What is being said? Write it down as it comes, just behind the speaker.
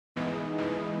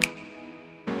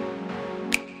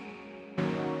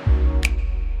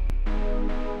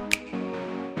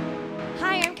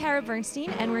Kara Bernstein,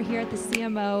 and we're here at the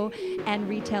CMO and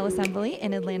Retail Assembly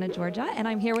in Atlanta, Georgia. And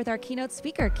I'm here with our keynote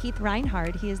speaker, Keith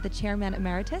Reinhard. He is the Chairman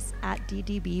Emeritus at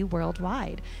DDB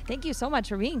Worldwide. Thank you so much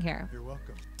for being here. You're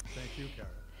welcome. Thank you, Kara.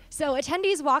 So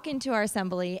attendees walk into our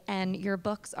assembly and your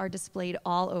books are displayed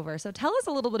all over. So tell us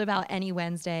a little bit about Any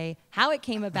Wednesday, how it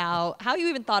came about, how you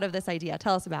even thought of this idea.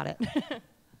 Tell us about it.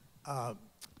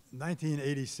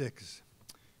 1986,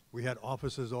 we had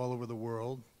offices all over the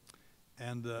world,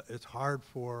 and it's hard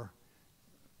for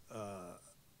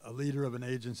a leader of an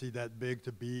agency that big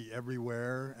to be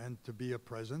everywhere and to be a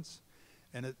presence.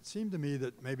 And it seemed to me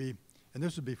that maybe, and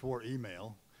this was before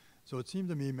email, so it seemed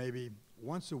to me maybe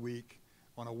once a week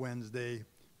on a Wednesday,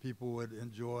 people would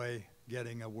enjoy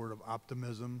getting a word of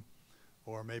optimism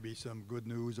or maybe some good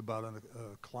news about a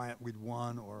client we'd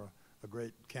won or a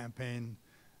great campaign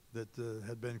that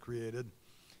had been created.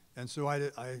 And so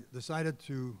I decided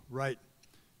to write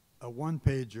a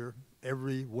one-pager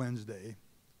every Wednesday,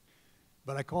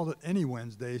 but I called it Any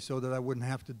Wednesday so that I wouldn't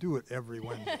have to do it every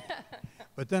Wednesday.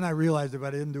 But then I realized if I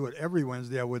didn't do it every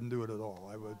Wednesday, I wouldn't do it at all.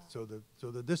 I would, so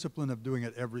the discipline of doing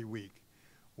it every week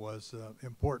was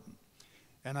important.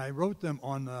 And I wrote them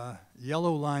on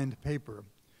yellow-lined paper,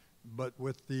 but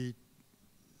with the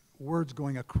words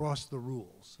going across the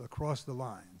rules, across the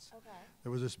lines. Okay.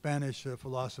 There was a Spanish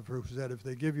philosopher who said, if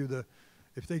they give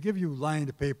you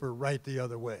lined paper, write the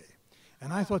other way.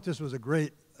 And I thought this was a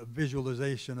great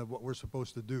visualization of what we're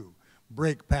supposed to do.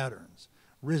 Break patterns.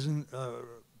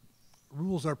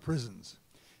 Rules are prisons,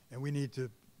 and we need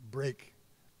to break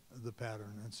the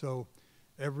pattern. And so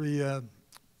every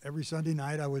Sunday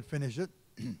night I would finish it,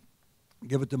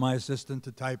 give it to my assistant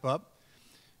to type up,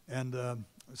 and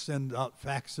send out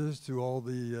faxes to all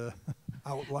the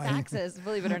outlying. Faxes,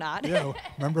 believe it or not. Yeah,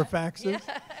 remember faxes?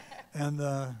 Yeah. And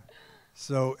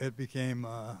so it became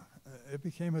a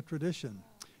tradition,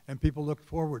 and people looked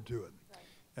forward to it. Right.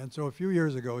 And so a few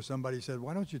years ago, somebody said,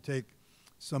 why don't you take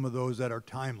some of those that are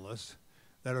timeless,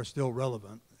 that are still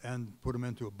relevant, and put them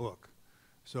into a book?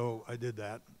 So I did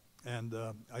that, and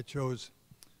I chose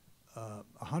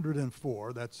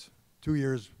 104, that's 2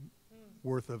 years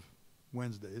worth of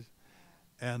Wednesdays,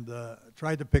 and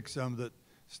tried to pick some that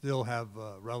still have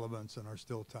relevance and are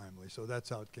still timely. So that's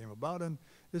how it came about, and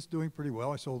it's doing pretty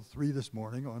well. I sold 3 this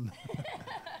morning on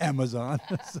Amazon.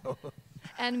 So.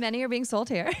 And many are being sold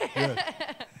here. Good.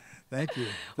 Thank you.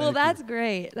 Well, that's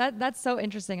great. That's so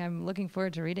interesting. I'm looking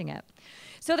forward to reading it.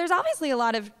 So there's obviously a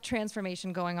lot of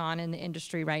transformation going on in the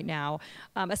industry right now,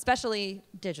 especially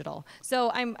digital.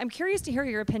 So I'm curious to hear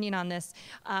your opinion on this.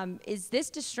 Is this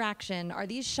distraction, are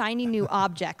these shiny new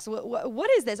objects? What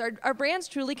is this? Are brands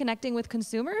truly connecting with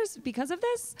consumers because of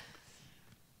this?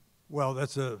 Well,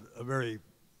 that's a very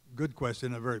good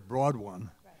question, a very broad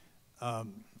one. Right.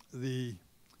 The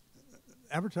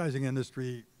advertising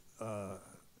industry,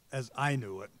 as I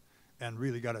knew it and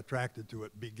really got attracted to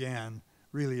it, began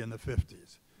really in the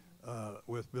 50s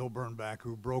with Bill Bernbach,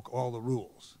 who broke all the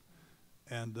rules.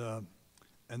 And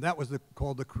that was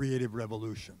called the creative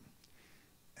revolution.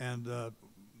 And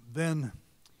then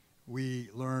we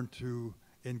learned to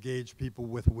engage people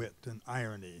with wit and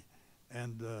irony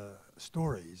and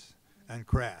stories and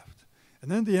craft. And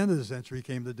then at the end of the century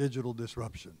came the digital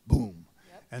disruption. Boom.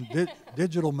 Yep. And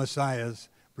digital messiahs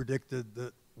predicted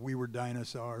that we were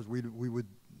dinosaurs. We would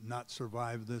not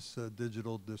survive this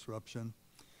digital disruption.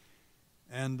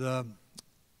 And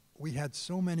we had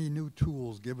so many new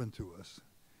tools given to us.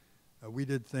 We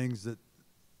did things that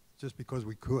just because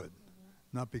we could,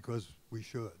 not because we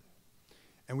should.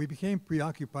 And we became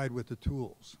preoccupied with the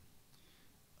tools.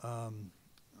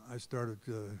 I started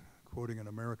quoting an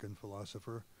American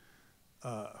philosopher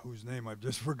whose name I've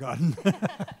just forgotten.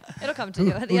 It'll come to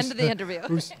you at the end of the interview.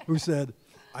 who said,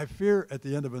 I fear, at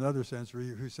the end of another century,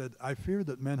 who said, I fear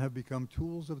that men have become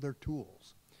tools of their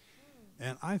tools.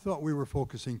 And I thought we were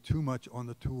focusing too much on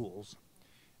the tools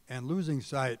and losing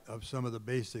sight of some of the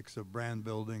basics of brand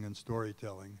building and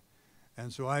storytelling.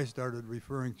 And so I started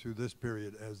referring to this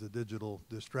period as the digital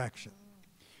distraction.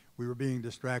 We were being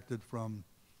distracted from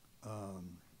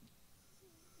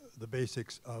the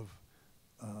basics of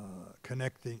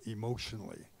connecting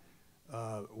emotionally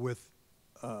with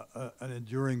an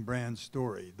enduring brand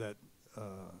story that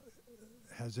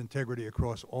has integrity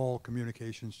across all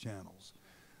communications channels.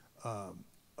 A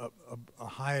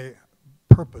high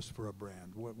purpose for a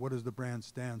brand. What does the brand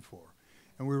stand for?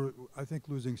 And we were, I think,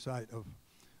 losing sight of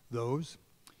those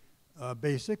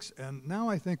basics. And now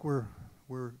I think we're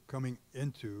coming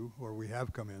into, or we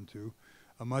have come into,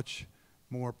 a much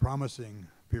more promising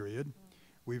period.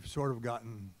 We've sort of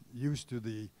gotten used to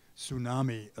the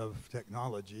tsunami of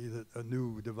technology, that a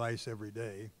new device every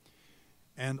day.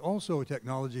 And also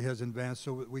technology has advanced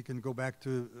so that we can go back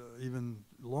to even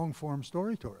long-form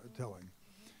storytelling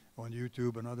on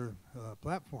YouTube and other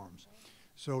platforms.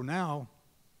 So now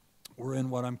we're in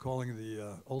what I'm calling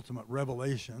the ultimate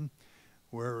revelation,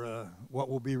 where what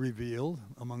will be revealed,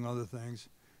 among other things,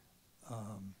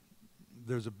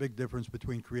 there's a big difference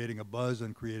between creating a buzz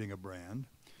and creating a brand.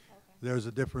 Okay. There's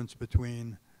a difference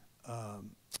between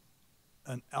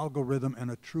an algorithm and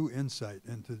a true insight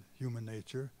into human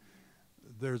nature.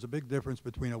 There's a big difference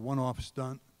between a one-off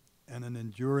stunt and an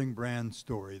enduring brand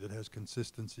story that has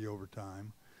consistency over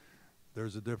time.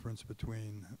 There's a difference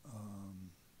between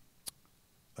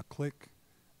a click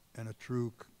and a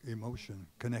true emotion,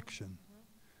 connection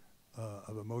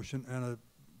of emotion, and a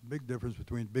big difference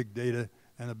between big data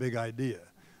and a big idea.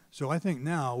 So I think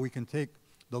now we can take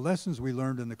the lessons we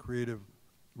learned in the creative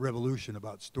revolution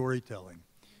about storytelling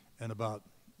and about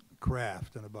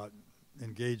craft and about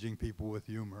engaging people with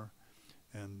humor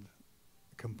and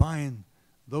combine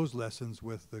those lessons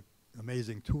with the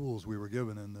amazing tools we were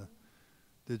given in the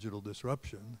digital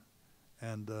disruption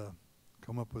and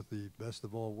come up with the best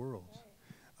of all worlds.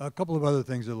 Right. A couple of other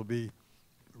things that will be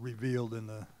revealed in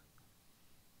the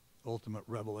ultimate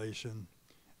revelation.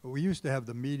 We used to have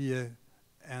the media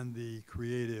and the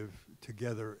creative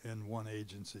together in one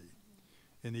agency.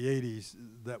 In the 80s,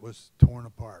 that was torn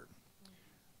apart.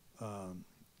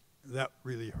 That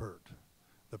really hurt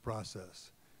the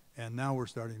process. And now we're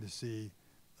starting to see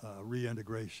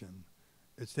reintegration.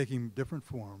 It's taking different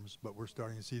forms, but we're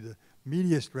starting to see the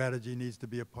media strategy needs to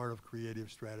be a part of creative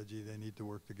strategy. They need to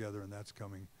work together, and that's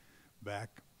coming back.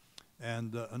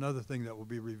 And another thing that will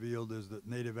be revealed is that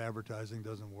native advertising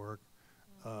doesn't work,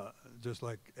 just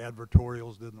like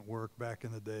advertorials didn't work back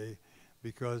in the day,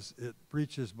 because it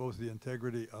breaches both the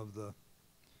integrity of the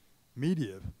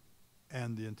media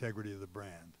and the integrity of the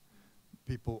brand.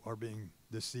 People are being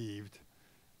deceived,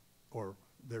 or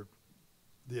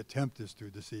the attempt is to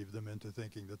deceive them into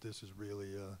thinking that this is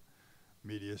really a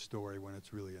media story when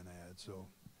it's really an ad. So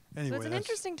anyway, so it's an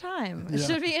interesting time. Yeah. It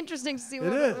should be interesting to see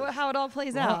how it all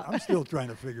plays out. I'm still trying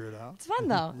to figure it out. It's fun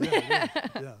though.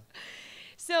 Yeah.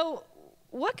 So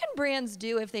what can brands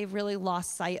do if they've really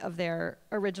lost sight of their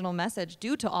original message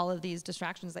due to all of these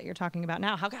distractions that you're talking about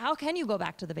now? How can you go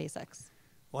back to the basics?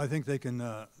 Well, I think they can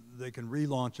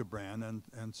relaunch a brand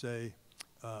and say,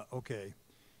 okay,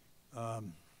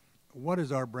 what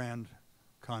is our brand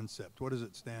concept? What does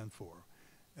it stand for?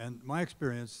 And my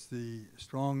experience, the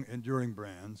strong, enduring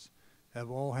brands have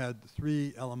all had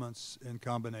three elements in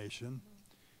combination.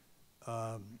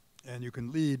 And you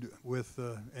can lead with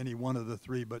any one of the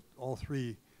three, but all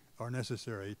three are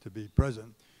necessary to be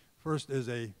present. First is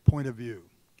a point of view.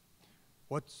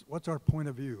 What's our point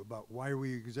of view about why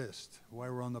we exist, why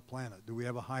we're on the planet? Do we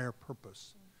have a higher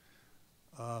purpose?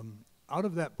 Out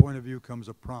of that point of view comes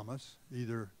a promise,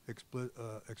 either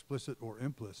explicit or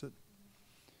implicit.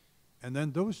 And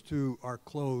then those two are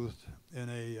clothed in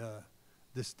a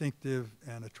distinctive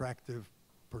and attractive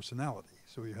personality.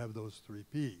 So you have those three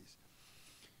Ps.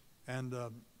 And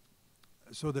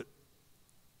so that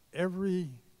every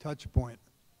touch point,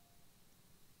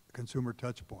 consumer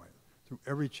touch point, through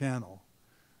every channel,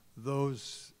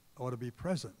 those ought to be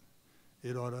present.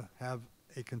 It ought to have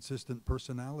a consistent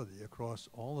personality across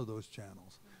all of those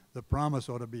channels. The promise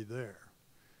ought to be there,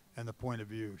 and the point of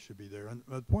view should be there. And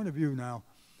the point of view now,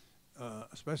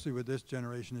 especially with this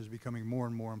generation, is becoming more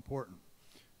and more important.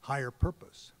 Higher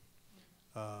purpose.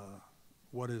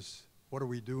 What are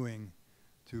we doing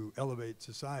to elevate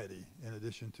society in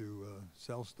addition to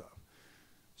sell stuff?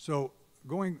 So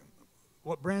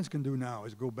what brands can do now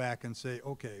is go back and say,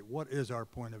 okay, what is our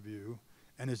point of view?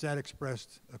 And is that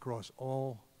expressed across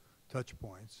all touch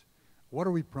points? What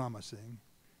are we promising?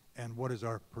 And what is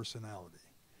our personality?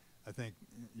 I think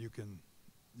you can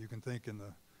think in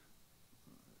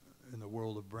the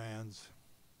world of brands.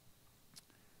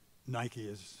 Nike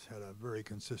has had a very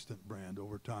consistent brand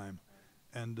over time.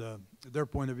 And their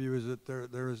point of view is that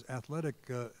there is athletic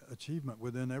achievement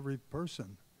within every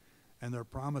person. And their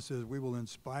promise is we will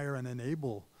inspire and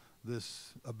enable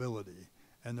this ability.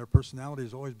 And their personality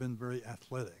has always been very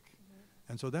athletic.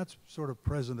 And so that's sort of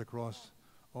present across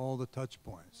all the touch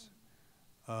points.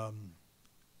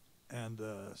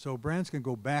 So brands can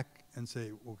go back and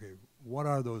say, okay, what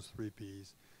are those three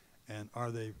Ps? And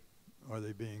are they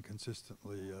being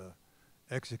consistently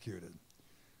executed?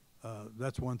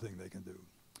 That's one thing they can do.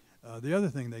 Another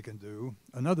thing they can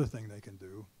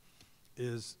do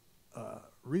is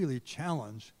really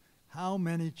challenge how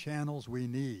many channels we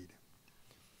need.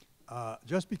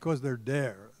 Just because they're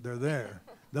there,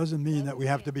 doesn't mean that we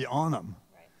have to be on them.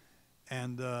 Right.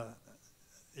 And,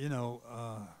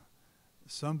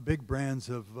 some big brands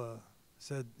have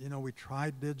said, you know, we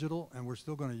tried digital and we're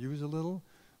still going to use a little,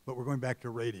 but we're going back to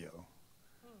radio.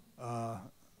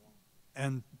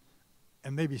 And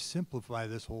maybe simplify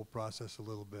this whole process a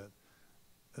little bit.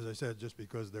 As I said, just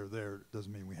because they're there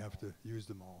doesn't mean we have to use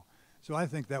them all. So I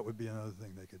think that would be another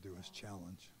thing they could do is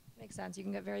challenge. Makes sense. You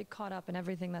can get very caught up in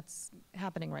everything that's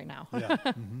happening right now. Yeah.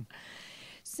 Mm-hmm.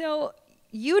 So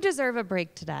you deserve a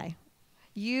break today.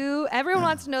 Everyone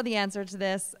wants to know the answer to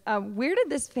this. Where did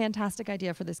this fantastic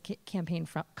idea for this campaign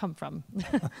come from?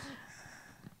 It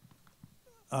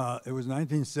was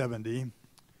 1970,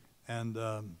 and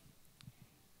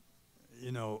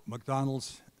you know,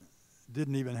 McDonald's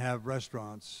didn't even have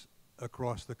restaurants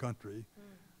across the country,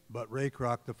 but Ray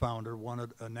Kroc, the founder,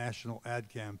 wanted a national ad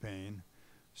campaign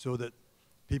so that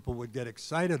people would get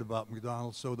excited about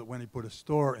McDonald's, so that when he put a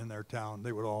store in their town,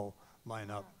 they would all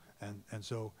line up. And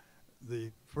so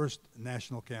the first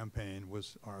national campaign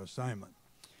was our assignment.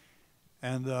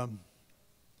 And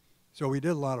so we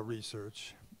did a lot of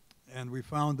research, and we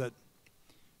found that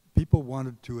people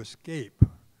wanted to escape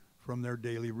from their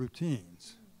daily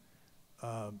routines.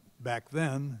 Back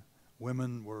then,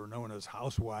 women were known as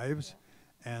housewives,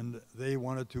 and they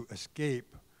wanted to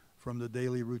escape from the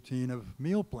daily routine of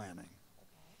meal planning.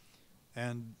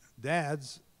 And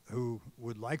dads who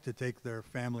would like to take their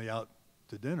family out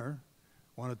to dinner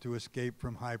wanted to escape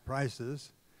from high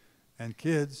prices, and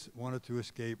kids wanted to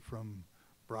escape from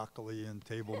broccoli and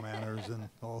table manners and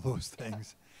all those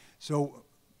things. So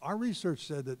our research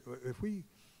said that if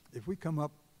we come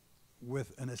up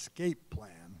with an escape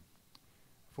plan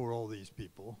for all these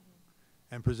people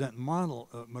and present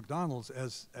McDonald's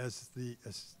as the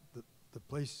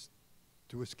place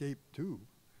to escape to,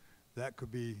 that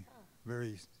could be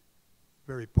very,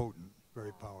 very potent,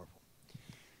 very powerful.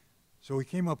 So we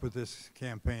came up with this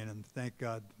campaign, and thank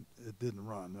God it didn't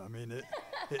run. I mean,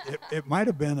 it might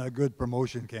have been a good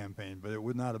promotion campaign, but it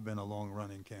would not have been a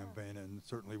long-running campaign, and it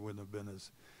certainly wouldn't have been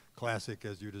as classic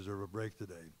as You Deserve a Break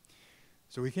Today.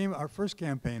 So our first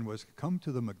campaign was Come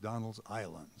to the McDonald's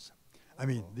Islands. I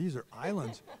mean, these are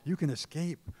islands. You can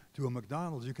escape to a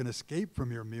McDonald's. You can escape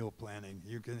from your meal planning.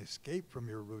 You can escape from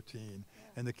your routine,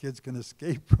 and the kids can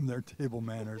escape from their table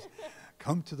manners.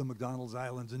 Come to the McDonald's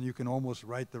Islands, and you can almost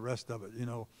write the rest of it. You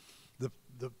know,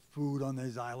 the food on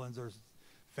these islands are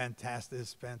fantastic.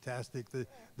 It's fantastic.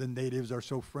 The natives are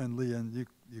so friendly, and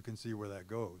you can see where that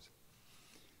goes.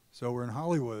 So we're in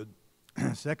Hollywood,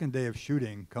 second day of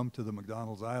shooting, Come to the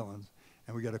McDonald's Islands,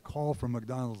 and we got a call from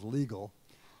McDonald's legal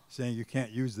saying you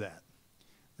can't use that.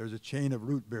 There's a chain of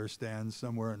root beer stands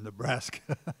somewhere in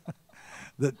Nebraska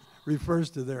that refers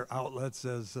to their outlets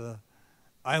as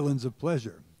islands of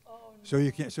pleasure. Oh, no. So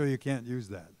you can't use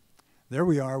that. There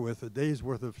we are with a day's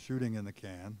worth of shooting in the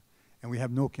can, and we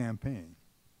have no campaign.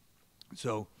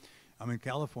 So I'm in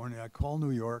California. I call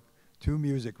New York, 2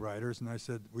 music writers, and I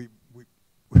said,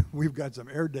 we've got some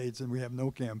air dates and we have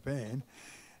no campaign.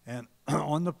 And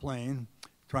on the plane,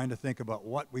 trying to think about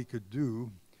what we could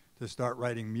do to start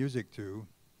writing music to.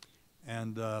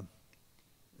 And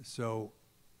so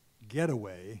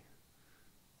Getaway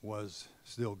was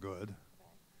still good.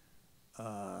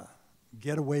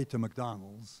 Getaway to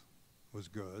McDonald's was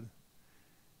good.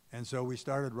 And so we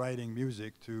started writing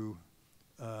music to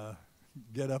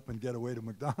get up and get away to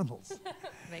McDonald's.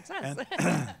 Makes sense.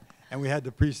 And we had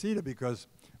to precede it because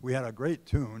we had a great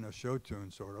tune, a show tune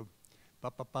sort of.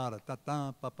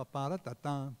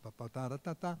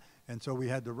 And so we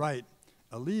had to write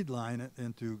a lead line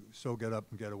into So Get Up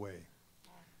and Get Away.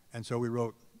 And so we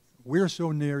wrote, we're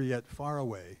so near yet far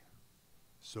away,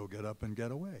 so get up and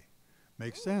get away.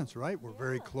 Makes sense, right? We're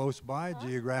very close by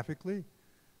geographically,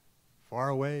 far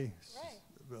away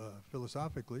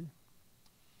philosophically.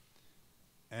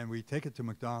 And we take it to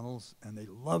McDonald's, and they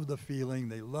love the feeling.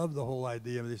 They love the whole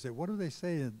idea. They say, what do they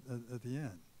say at the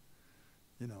end?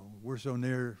 You know, we're so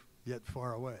near yet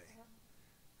far away.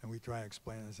 And we try to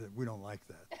explain it and say, we don't like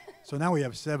that. So now we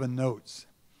have 7 notes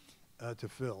to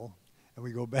fill. And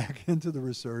we go back into the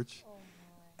research.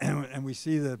 And we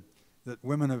see that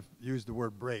women have used the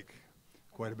word break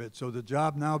quite a bit. So the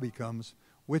job now becomes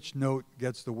which note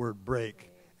gets the word break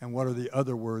and what are the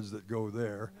other words that go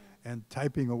there. And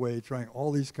typing away, trying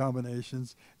all these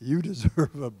combinations. You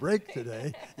deserve a break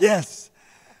today. Yes.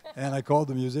 And I called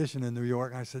the musician in New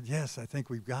York, and I said, yes, I think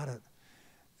we've got it.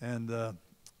 And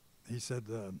he said,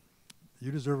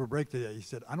 you deserve a break today. He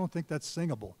said, I don't think that's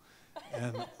singable.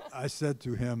 And I said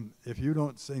to him, if you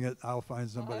don't sing it, I'll find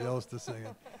somebody else to sing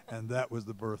it. And that was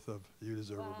the birth of You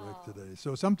Deserve a Break Today.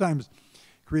 So sometimes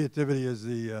creativity is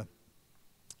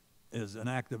an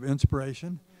act of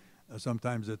inspiration.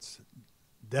 Sometimes it's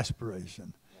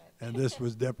desperation. and this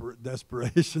was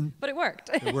desperation. But it worked.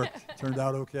 It worked. Turned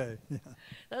out okay. Yeah.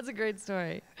 That's a great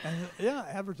story. And yeah,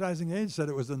 Advertising Age said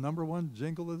it was the #1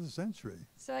 jingle of the century.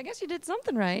 So I guess you did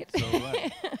something right. So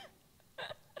right.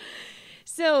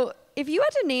 So if you had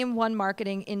to name one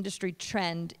marketing industry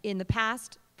trend in the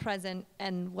past, present,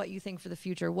 and what you think for the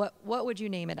future, what would you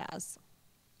name it as?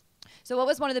 So what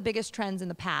was one of the biggest trends in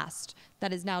the past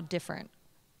that is now different?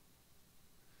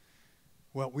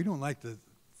 Well, we don't like to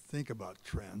think about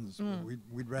trends.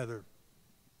 We'd rather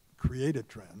create a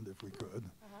trend if we could,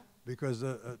 because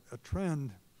a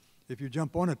trend, if you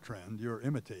jump on a trend, you're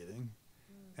imitating,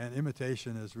 and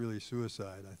imitation is really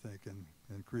suicide, I think,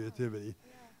 in creativity.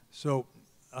 Yeah. So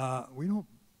we don't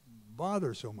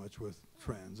bother so much with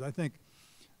trends. I think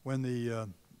when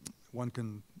one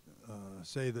can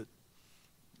say that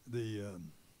the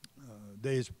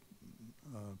days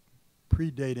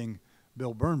predating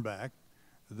Bill Bernbach,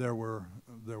 there were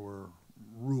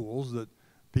rules that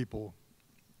people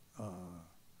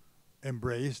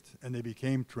embraced, and they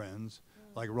became trends.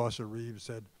 Like Rossa Reeves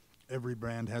said, every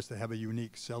brand has to have a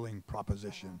unique selling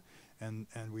proposition, and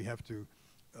we have to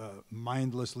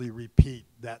mindlessly repeat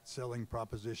that selling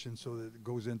proposition so that it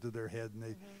goes into their head,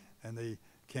 and they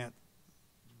can't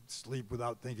sleep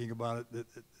without thinking about it.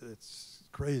 It's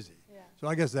crazy. Yeah. So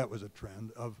I guess that was a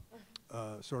trend of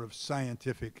sort of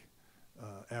scientific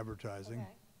advertising. Okay.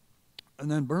 And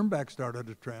then Bernbach started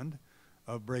a trend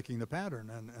of breaking the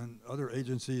pattern, and other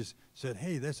agencies said,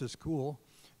 hey, this is cool.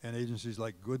 And agencies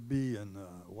like Goodby and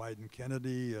Wyden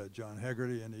Kennedy, John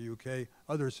Hegarty in the UK,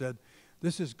 others said,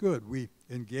 this is good. We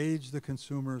engage the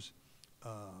consumer's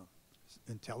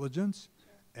intelligence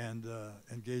and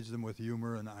engage them with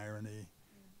humor and irony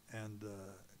and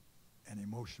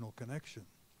emotional connection.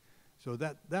 So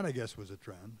that I guess was a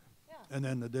trend. Yeah. And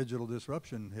then the digital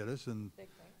disruption hit us, and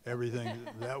everything,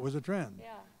 that was a trend.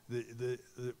 Yeah.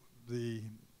 The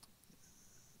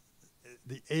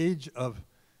age of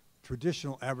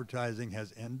traditional advertising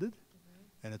has ended,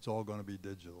 and it's all going to be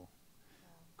digital. Yeah.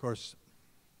 Of course,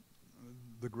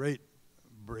 the great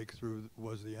breakthrough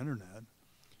was the internet,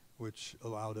 which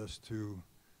allowed us to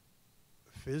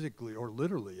physically or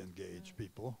literally engage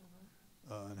people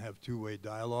and have two-way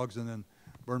dialogues. And then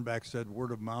Bernbach said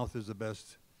word of mouth is the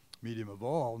best medium of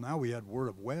all. Now we had word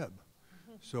of web.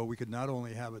 So we could not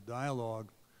only have a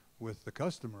dialogue with the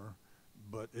customer,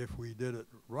 but if we did it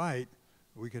right,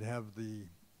 we could have the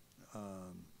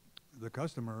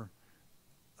customer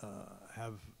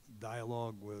have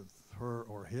dialogue with her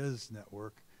or his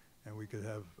network, and we could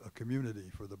have a community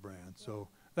for the brand. Yeah. So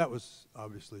that was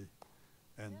obviously,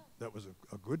 and that was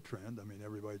a good trend. I mean,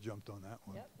 everybody jumped on that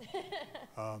one.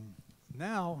 Yep.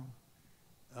 Now,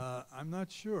 I'm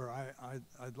not sure.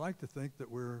 I'd like to think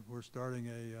that we're starting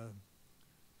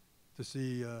to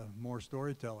see more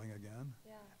storytelling again.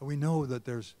 Yeah. We know that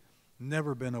there's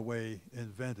never been a way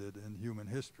invented in human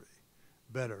history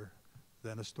better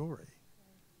than a story.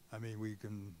 Right. I mean, we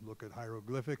can look at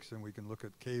hieroglyphics, and we can look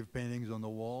at cave paintings on the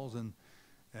walls,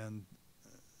 and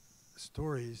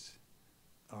stories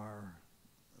are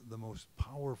the most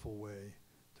powerful way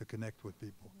to connect with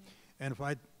people. And if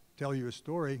I tell you a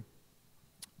story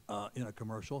in a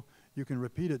commercial, you can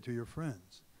repeat it to your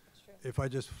friends. If I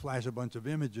just flash a bunch of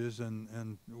images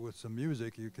and with some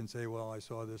music, you can say, well, I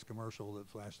saw this commercial that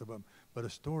flashed above. But a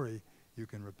story you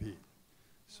can repeat.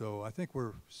 So I think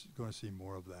we're going to see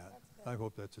more of that. I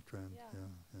hope that's a trend. Yeah.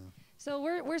 Yeah. So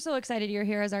we're so excited you're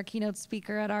here as our keynote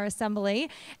speaker at our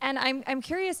assembly. And I'm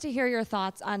curious to hear your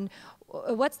thoughts on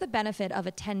what's the benefit of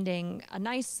attending a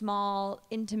nice, small,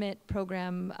 intimate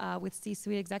program with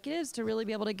C-suite executives to really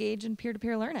be able to engage in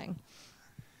peer-to-peer learning?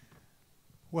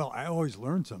 Well, I always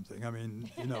learn something. I mean,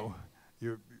 you know,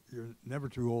 you're never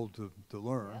too old to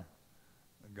learn. Yeah.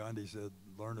 Gandhi said,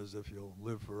 learn as if you'll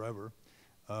live forever.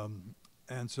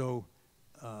 And so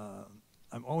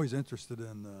I'm always interested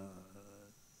in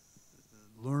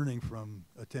learning from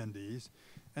attendees.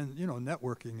 And, you know,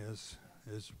 networking is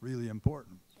really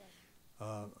important.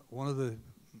 Sure. One of the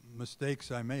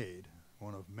mistakes I made,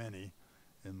 one of many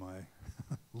in my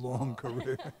long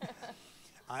career,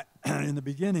 in the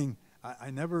beginning,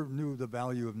 I never knew the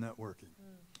value of networking.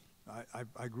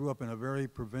 I grew up in a very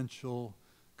provincial,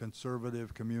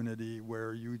 conservative community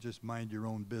where you just mind your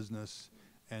own business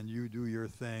and you do your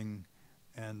thing,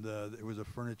 and it was a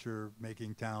furniture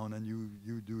making town, and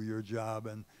you do your job,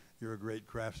 and you're a great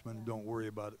craftsman, don't worry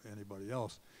about anybody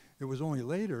else. It was only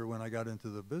later when I got into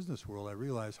the business world I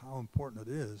realized how important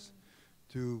it is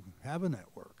to have a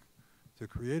network, to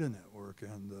create a network,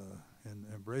 and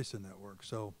embrace a network.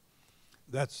 So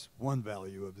that's one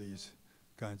value of these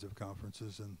kinds of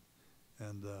conferences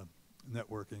and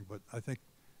networking. But I think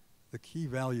the key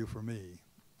value for me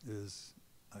is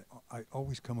I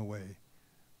always come away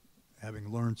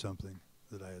having learned something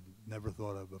that I had never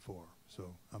thought of before.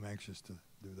 So I'm anxious to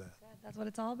do that. That's what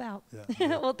it's all about.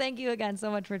 Yeah. Well, thank you again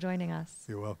so much for joining us.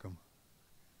 You're welcome.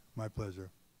 My pleasure.